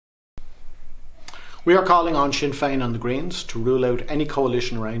We are calling on Sinn Féin and the Greens to rule out any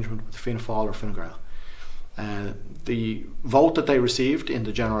coalition arrangement with Fianna Fáil or Fine Gael. The vote that they received in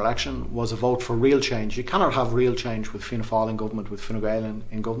the general election was a vote for real change. You cannot have real change with Fianna Fáil in government, with Fine Gael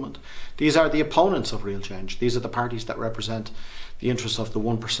in government. These are the opponents of real change. These are the parties that represent the interests of the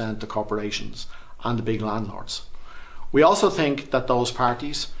 1%, the corporations and the big landlords. We also think that those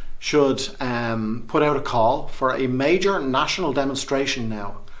parties should put out a call for a major national demonstration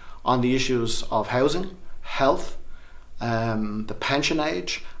now on the issues of housing, health, the pension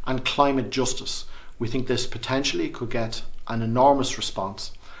age and climate justice. We think this potentially could get an enormous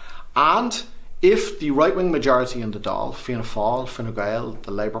response. And if the right-wing majority in the Dáil, Fianna Fáil, Fine Gael, the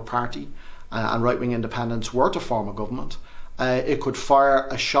Labour Party and right-wing independents were to form a government, it could fire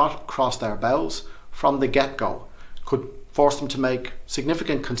a shot across their bows from the get-go. Could force them to make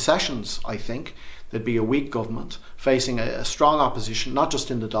significant concessions, I think. There'd be a weak government facing a strong opposition, not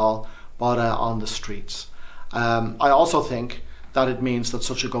just in the Dáil, but on the streets. I also think that it means that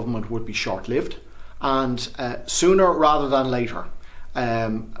such a government would be short-lived, and sooner rather than later,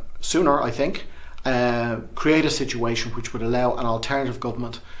 sooner I think, create a situation which would allow an alternative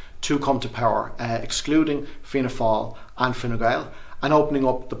government to come to power, excluding Fianna Fáil and Fine Gael, and opening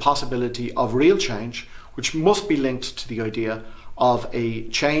up the possibility of real change, which must be linked to the idea of a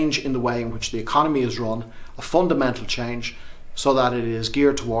change in the way in which the economy is run, a fundamental change, so that it is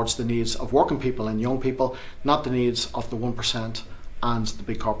geared towards the needs of working people and young people, not the needs of the 1% and the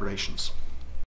big corporations.